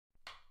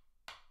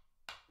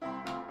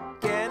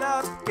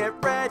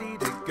get ready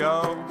to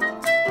go.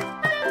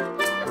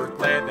 We're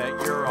glad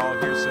that you're all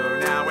here, so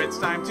now it's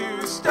time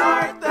to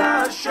start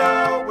the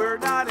show. We're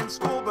not in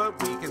school, but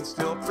we can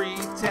still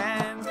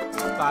pretend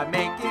by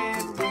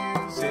making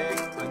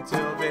music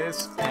until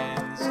this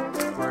ends.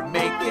 We're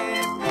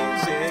making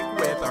music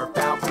with our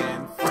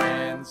Falcon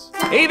friends.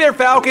 Hey there,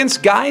 Falcons.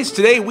 Guys,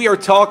 today we are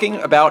talking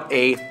about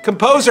a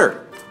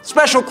composer.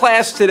 Special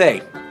class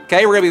today.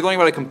 Okay, we're going to be learning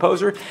about a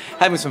composer,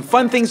 having some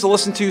fun things to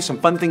listen to, some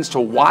fun things to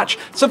watch,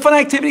 some fun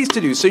activities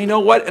to do. So you know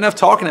what? Enough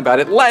talking about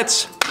it.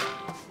 Let's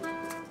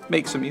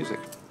make some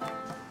music.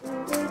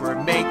 We're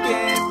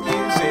making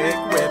music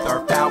with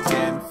our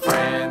Falcon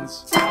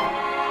friends.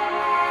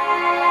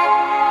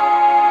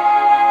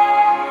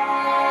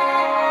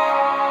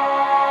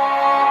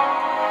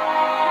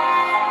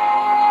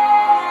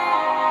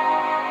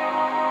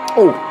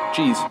 Oh,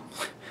 geez.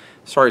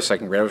 Sorry,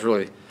 second grade. I was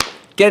really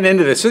getting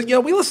into this. So, you know,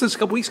 we listened to this a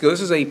couple weeks ago.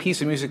 This is a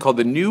piece of music called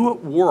the New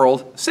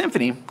World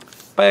Symphony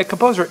by a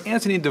composer,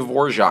 Anthony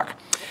Dvorak.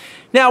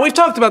 Now, we've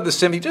talked about the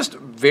symphony just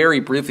very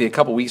briefly a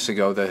couple weeks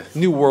ago, the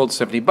New World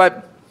Symphony,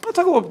 but I'll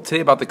talk a little bit today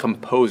about the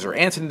composer,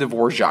 Anthony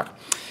Dvorak.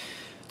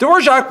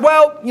 Dvorak,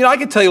 well, you know, I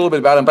could tell you a little bit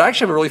about him, but I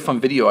actually have a really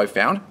fun video I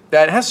found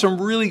that has some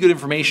really good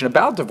information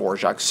about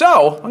Dvorak.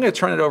 So, I'm going to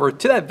turn it over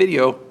to that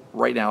video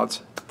right now.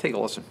 Let's take a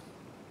listen.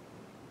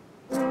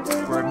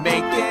 We're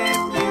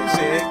making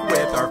music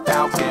with our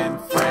Falcon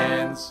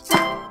friends.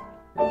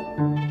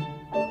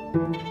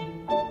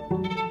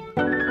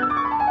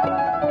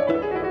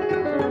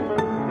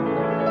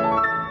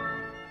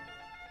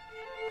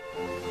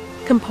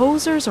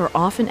 Composers are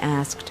often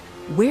asked,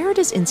 where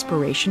does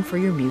inspiration for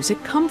your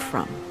music come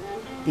from?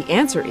 The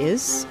answer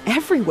is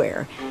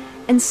everywhere,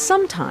 and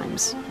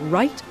sometimes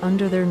right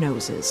under their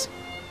noses.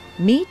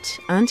 Meet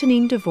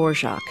Antonín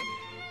Dvorak.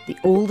 The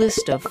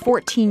oldest of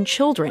 14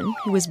 children,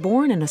 he was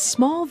born in a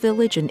small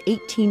village in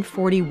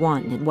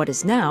 1841 in what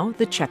is now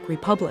the Czech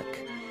Republic.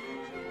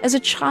 As a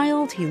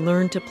child, he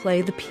learned to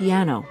play the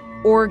piano,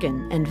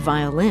 organ, and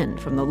violin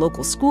from the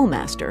local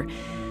schoolmaster.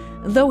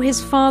 Though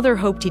his father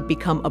hoped he'd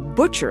become a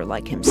butcher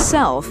like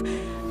himself,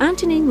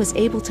 Antonín was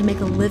able to make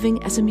a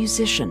living as a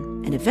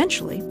musician and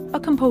eventually a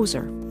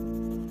composer.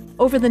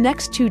 Over the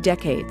next 2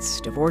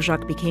 decades,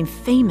 Dvorak became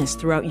famous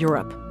throughout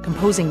Europe,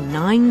 composing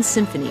 9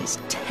 symphonies,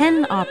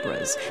 10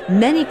 operas,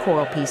 many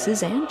choral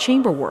pieces, and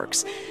chamber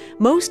works,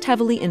 most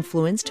heavily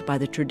influenced by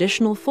the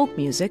traditional folk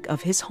music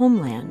of his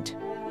homeland.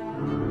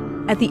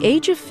 At the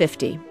age of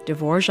 50,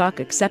 Dvorak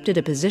accepted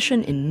a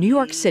position in New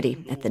York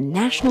City at the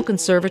National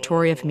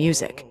Conservatory of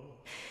Music.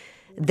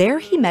 There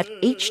he met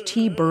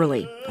H.T.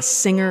 Burleigh, a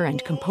singer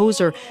and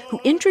composer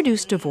who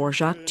introduced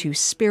Dvorak to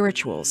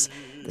spirituals,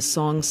 the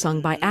songs sung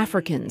by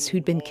Africans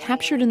who'd been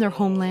captured in their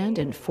homeland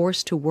and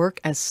forced to work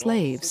as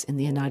slaves in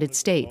the United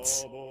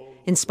States.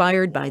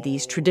 Inspired by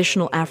these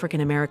traditional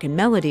African-American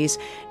melodies,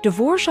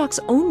 Dvorak's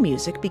own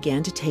music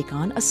began to take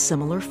on a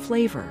similar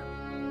flavor.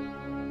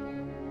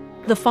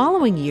 The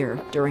following year,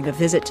 during a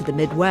visit to the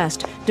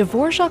Midwest,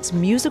 Dvorak's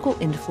musical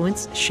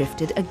influence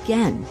shifted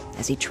again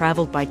as he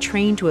traveled by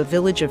train to a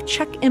village of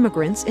Czech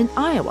immigrants in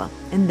Iowa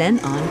and then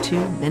on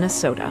to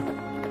Minnesota.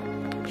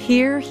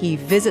 Here he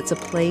visits a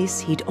place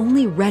he'd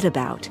only read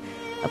about,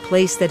 a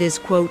place that is,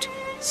 quote,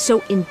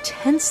 so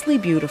intensely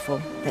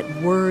beautiful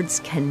that words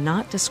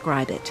cannot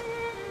describe it.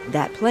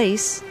 That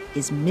place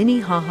is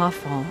Minnehaha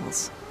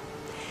Falls.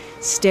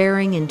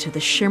 Staring into the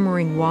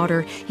shimmering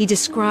water, he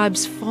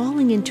describes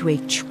falling into a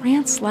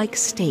trance-like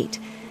state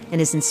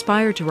and is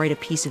inspired to write a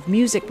piece of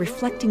music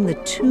reflecting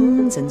the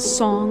tunes and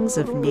songs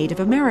of Native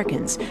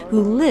Americans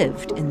who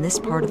lived in this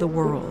part of the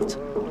world.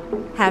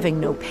 Having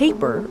no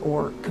paper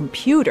or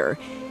computer,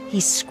 he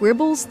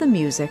scribbles the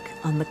music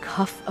on the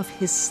cuff of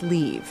his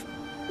sleeve.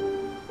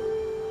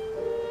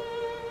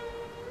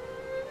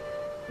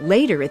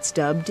 Later it's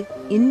dubbed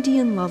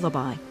Indian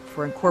Lullaby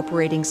for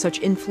incorporating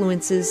such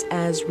influences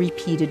as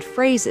repeated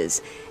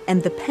phrases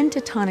and the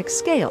pentatonic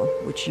scale,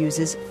 which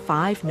uses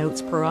 5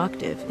 notes per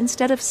octave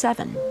instead of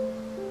 7.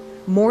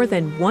 More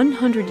than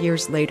 100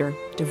 years later,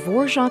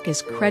 Dvorak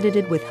is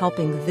credited with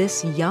helping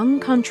this young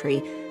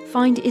country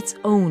find its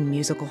own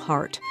musical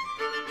heart.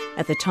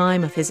 At the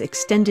time of his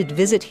extended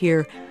visit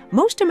here,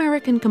 most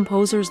American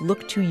composers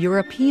looked to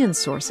European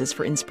sources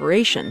for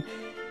inspiration.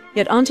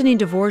 Yet Antonín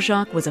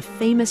Dvorak was a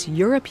famous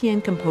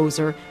European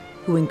composer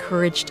who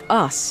encouraged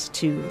us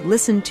to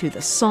listen to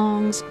the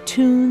songs,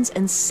 tunes,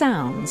 and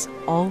sounds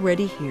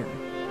already here.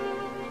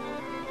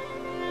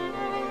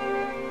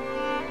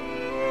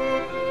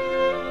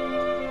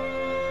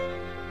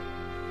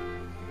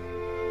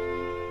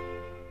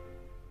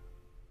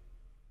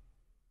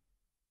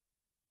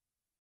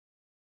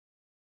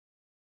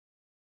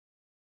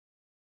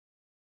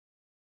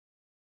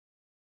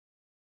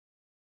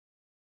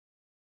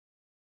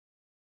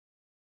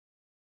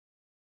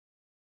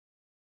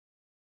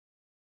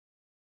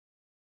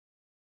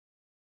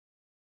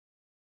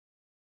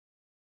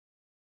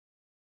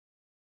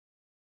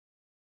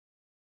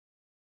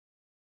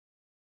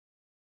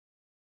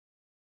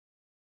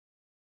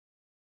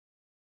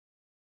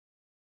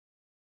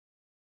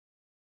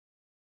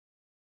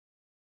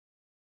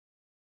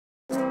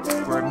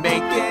 We're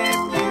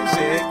making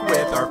music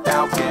with our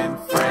Falcon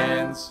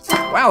friends.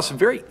 Wow, some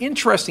very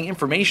interesting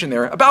information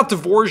there about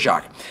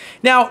Dvorak.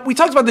 Now, we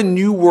talked about the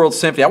New World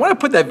Symphony. I want to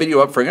put that video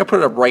up for you. I'm going to put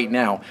it up right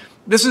now.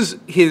 This is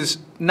his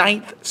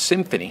 9th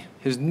symphony,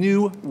 his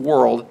New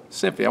World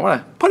Symphony. I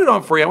want to put it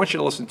on for you. I want you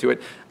to listen to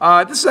it.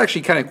 This is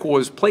actually kind of cool. It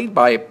was played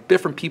by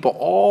different people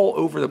all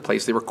over the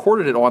place. They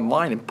recorded it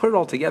online and put it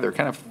all together.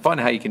 Kind of fun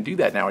how you can do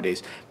that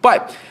nowadays.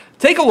 But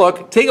take a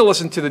look, take a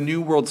listen to the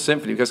New World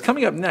Symphony, because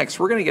coming up next,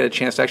 we're going to get a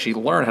chance to actually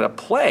learn how to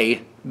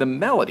play the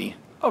melody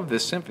of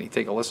this symphony.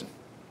 Take a listen.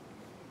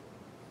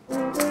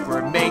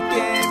 We're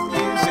making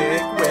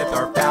music with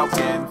our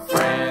Falcon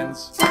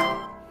friends.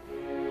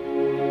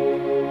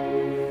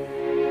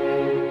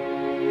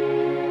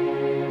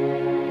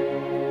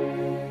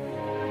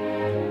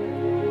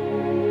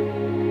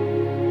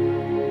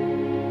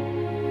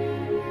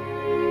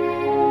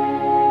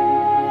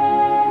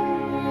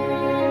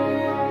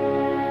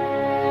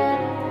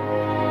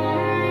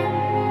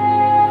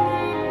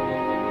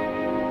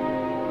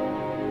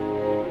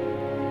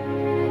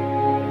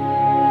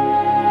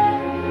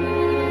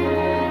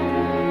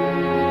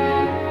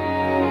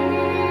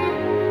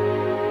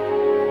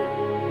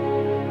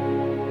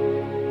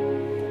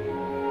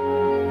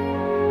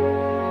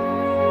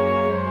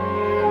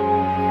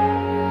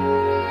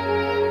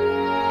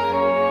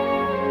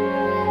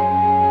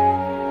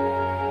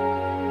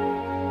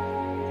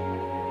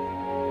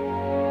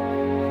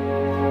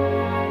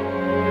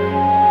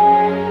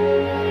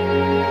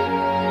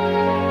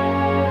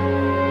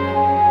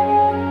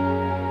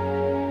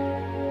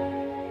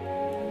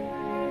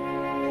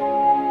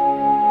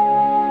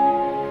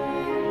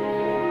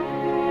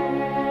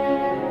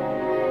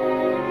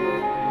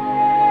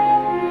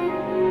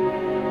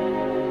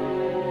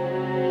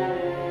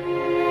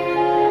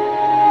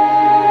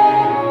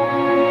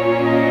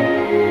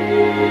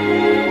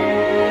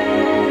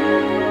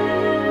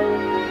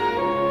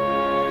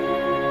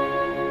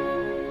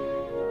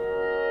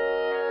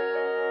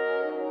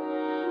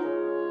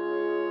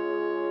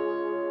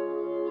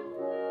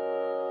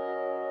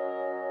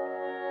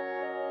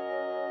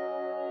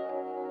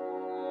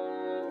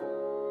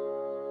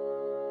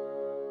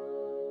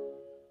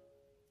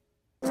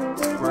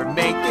 We're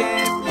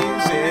making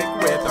music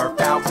with our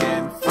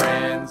Falcon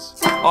friends.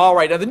 All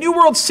right, now the New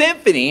World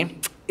Symphony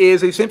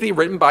is a symphony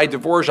written by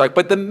Dvorak,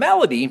 but the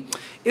melody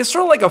is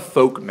sort of like a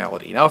folk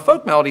melody. Now, a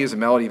folk melody is a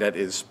melody that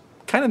is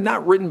kind of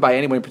not written by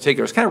anyone in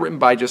particular. It's kind of written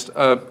by just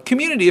a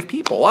community of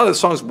people. A lot of the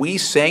songs we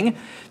sing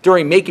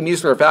during making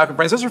music with our Falcon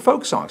friends, those are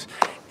folk songs.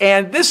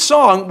 And this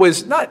song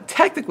was not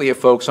technically a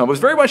folk song, but was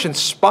very much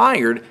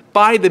inspired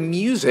by the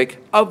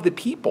music of the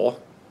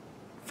people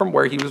from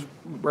where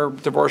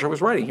Dvorak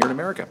was writing here in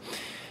America.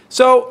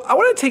 So I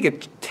want to take a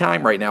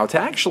time right now to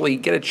actually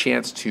get a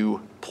chance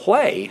to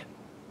play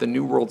the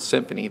New World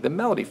Symphony, the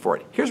melody for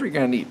it. Here's what you're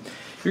going to need.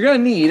 You're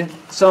going to need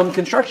some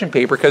construction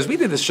paper, because we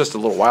did this just a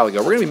little while ago.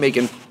 We're going to be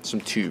making some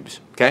tubes,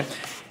 okay?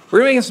 We're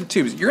going to be making some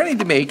tubes. You're going to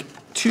need to make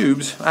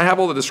tubes. I have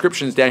all the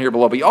descriptions down here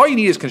below, but all you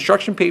need is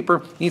construction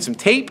paper, you need some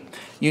tape,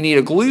 you need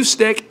a glue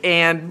stick,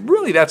 and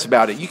really that's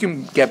about it. You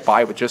can get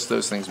by with just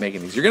those things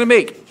making these. You're going to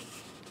make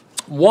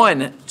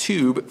one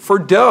tube for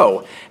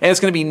dough, and it's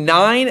going to be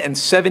 9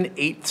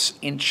 7/8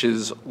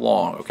 inches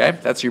long, okay?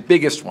 That's your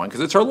biggest one, because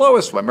it's our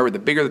lowest one. Remember, the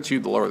bigger the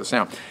tube, the lower the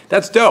sound.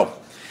 That's dough.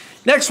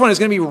 Next one is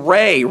going to be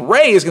ray.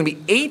 Ray is going to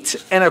be 8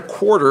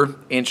 1/4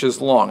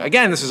 inches long.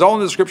 Again, this is all in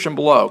the description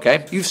below,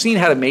 okay? You've seen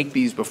how to make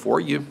these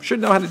before. You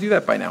should know how to do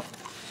that by now.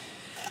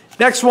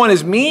 Next one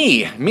is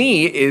me.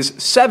 Me is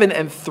 7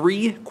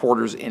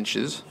 3/4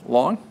 inches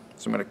long,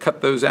 so I'm going to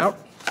cut those out.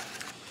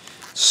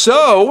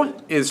 So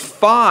is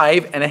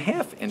 5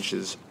 1/2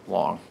 inches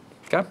long,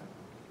 okay?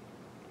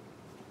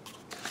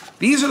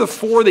 These are the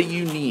 4 that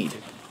you need,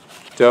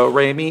 do,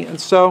 re, mi, and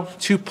so,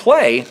 to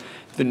play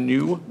the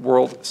New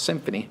World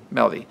Symphony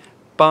melody.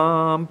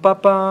 Bum, ba,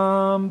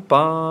 bum,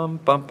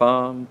 bum, bum,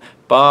 bum,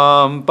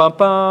 bum, bum,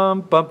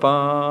 bum, bum,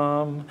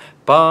 bum,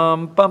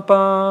 bum, bum,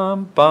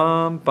 bum,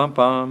 bum, bum,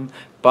 bum.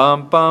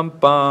 Bum, bum,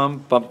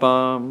 bum, bum,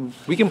 bum.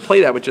 We can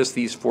play that with just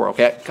these 4,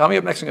 okay? Coming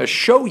up next, I'm going to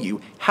show you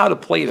how to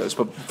play those.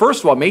 But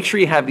first of all, make sure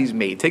you have these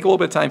made. Take a little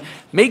bit of time,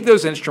 make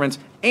those instruments,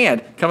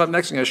 and coming up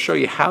next, I'm going to show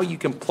you how you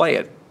can play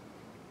it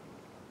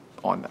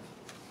on them.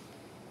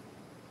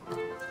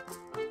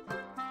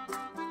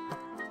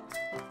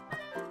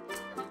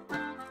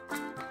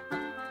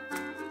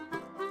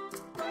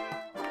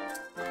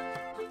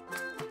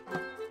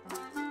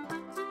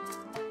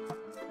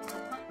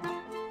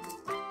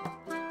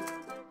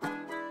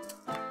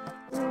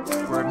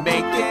 We're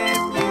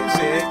making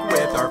music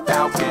with our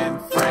Falcon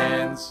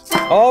friends.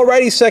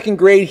 Alrighty, second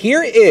grade,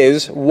 here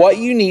is what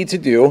you need to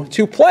do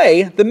to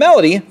play the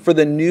melody for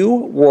the New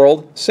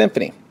World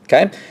Symphony,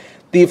 okay?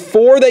 The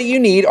 4 that you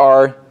need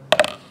are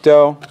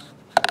do,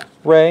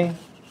 re,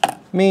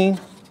 mi,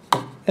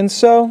 and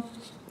so,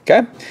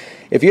 okay?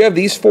 If you have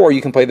these 4,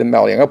 you can play the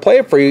melody. I'm going to play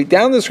it for you.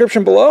 Down in the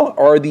description below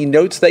are the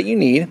notes that you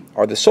need,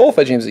 are the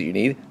solfege names that you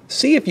need.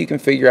 See if you can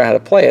figure out how to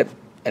play it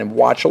and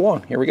watch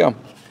along. Here we go.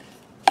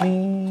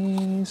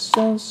 Mi,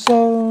 so,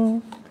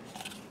 so,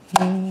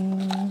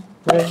 mi,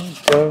 re,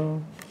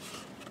 do,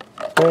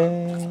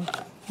 re,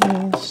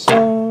 mi,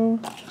 so,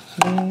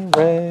 mi,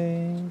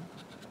 re,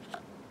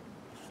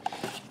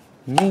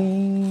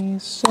 mi,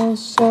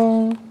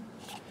 so,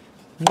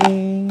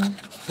 mi,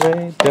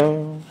 re,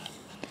 do,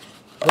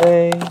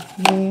 re,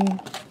 mi,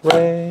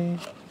 re,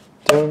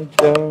 do,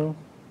 do.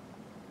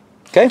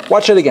 Okay,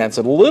 watch it again. It's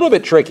a little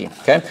bit tricky,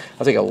 okay?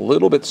 I'll take it a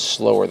little bit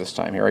slower this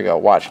time. Here we go,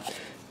 watch.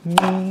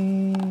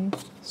 Mi,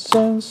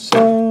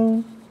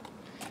 so,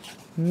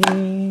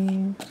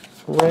 mi,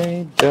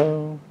 re,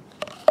 do,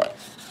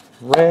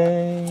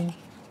 re,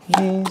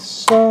 mi,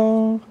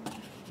 so,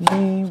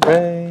 mi,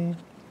 re,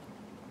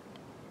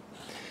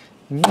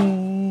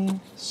 mi,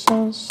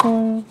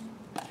 so,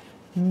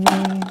 mi,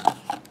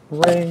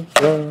 re,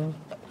 do,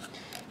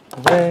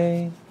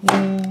 re,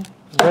 mi,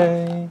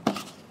 re,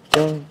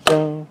 do,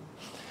 do.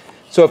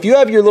 So if you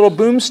have your little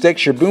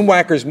boomsticks, your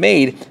boomwhackers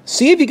made,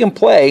 see if you can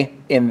play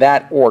in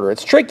that order.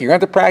 It's tricky, you're going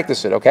to have to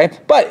practice it, okay?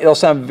 But it'll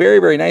sound very,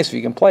 very nice if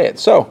you can play it.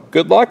 So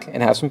good luck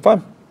and have some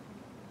fun.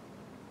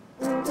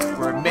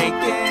 We're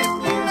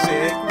making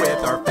music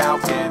with our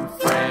Falcon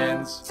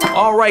friends.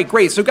 All right,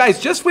 great. So guys,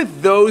 just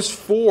with those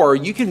four,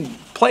 you can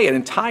play an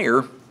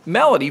entire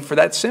melody for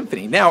that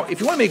symphony. Now,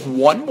 if you want to make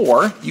one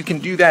more, you can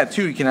do that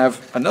too. You can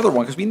have another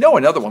one, because we know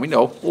another one. We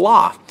know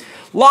La.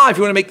 La, if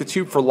you want to make the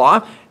tube for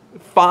La,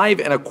 5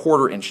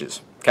 1/4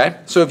 inches. Okay,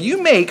 so if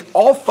you make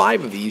all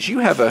 5 of these, you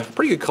have a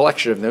pretty good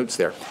collection of notes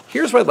there.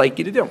 Here's what I'd like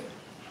you to do.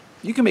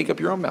 You can make up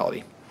your own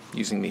melody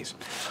using these.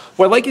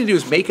 What I'd like you to do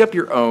is make up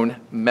your own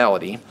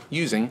melody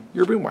using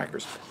your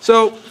boomwhackers.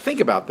 So think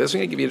about this. I'm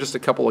going to give you just a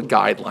couple of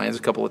guidelines,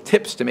 a couple of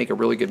tips to make a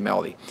really good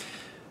melody.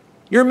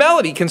 Your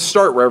melody can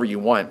start wherever you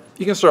want.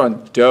 You can start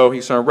on do, you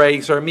can start on re, you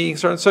can start on mi, you can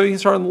start on so, you can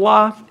start on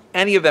la.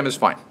 Any of them is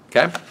fine.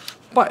 Okay,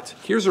 but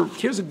here's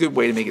a good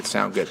way to make it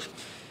sound good.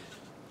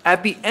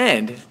 At the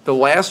end, the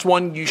last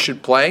one you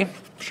should play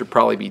should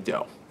probably be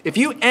do. If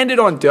you end it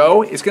on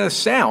do, it's going to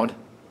sound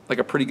like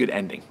a pretty good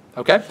ending,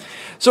 okay?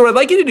 So what I'd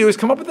like you to do is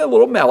come up with a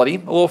little melody, a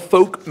little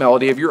folk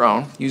melody of your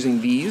own, using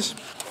these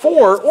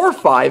 4 or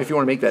 5 if you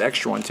want to make that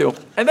extra one too,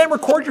 and then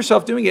record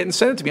yourself doing it and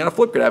send it to me on a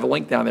flip grid. I have a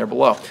link down there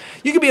below.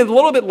 You can be a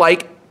little bit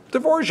like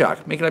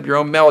Dvorak, making up your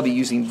own melody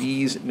using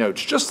these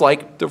notes, just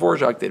like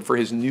Dvorak did for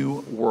his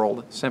New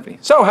World Symphony.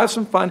 So have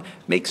some fun,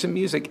 make some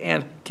music,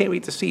 and can't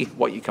wait to see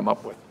what you come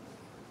up with.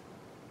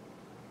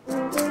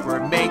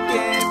 We're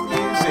making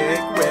music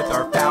with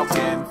our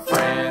Falcon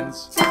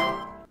friends.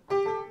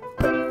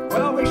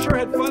 Well, we sure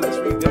had fun this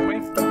week, didn't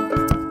we?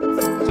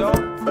 So,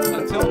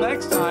 until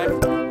next time,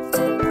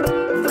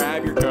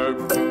 grab your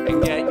coat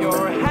and get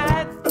your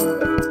hat.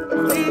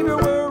 Leave your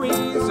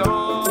worries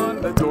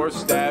on the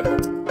doorstep.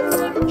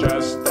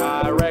 Just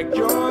direct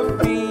your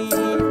feet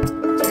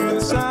to the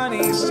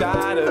sunny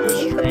side of the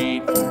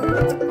street.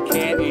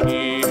 Can't you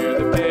hear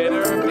the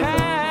pitter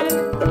pat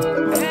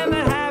and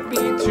the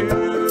happy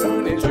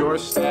tune is your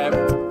step?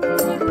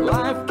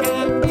 Life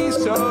can be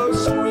so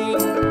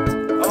sweet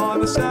on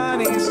the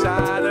sunny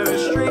side of the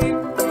street.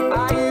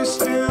 I used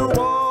to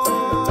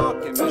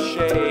walk in the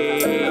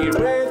shade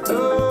with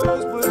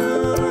those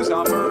blues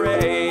on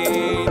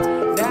parade.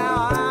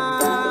 Now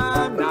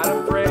I'm not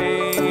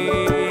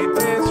afraid.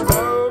 This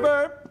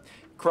rover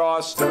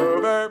crossed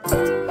over.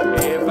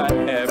 If I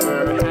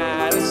ever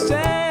had a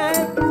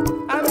cent,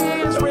 I'd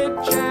be as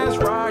rich as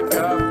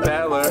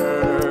Rockefeller.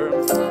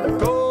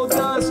 Gold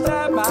dust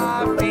at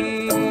my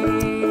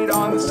feet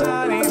on the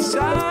sunny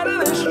side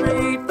of the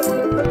street.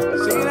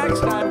 See you next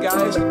time,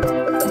 guys.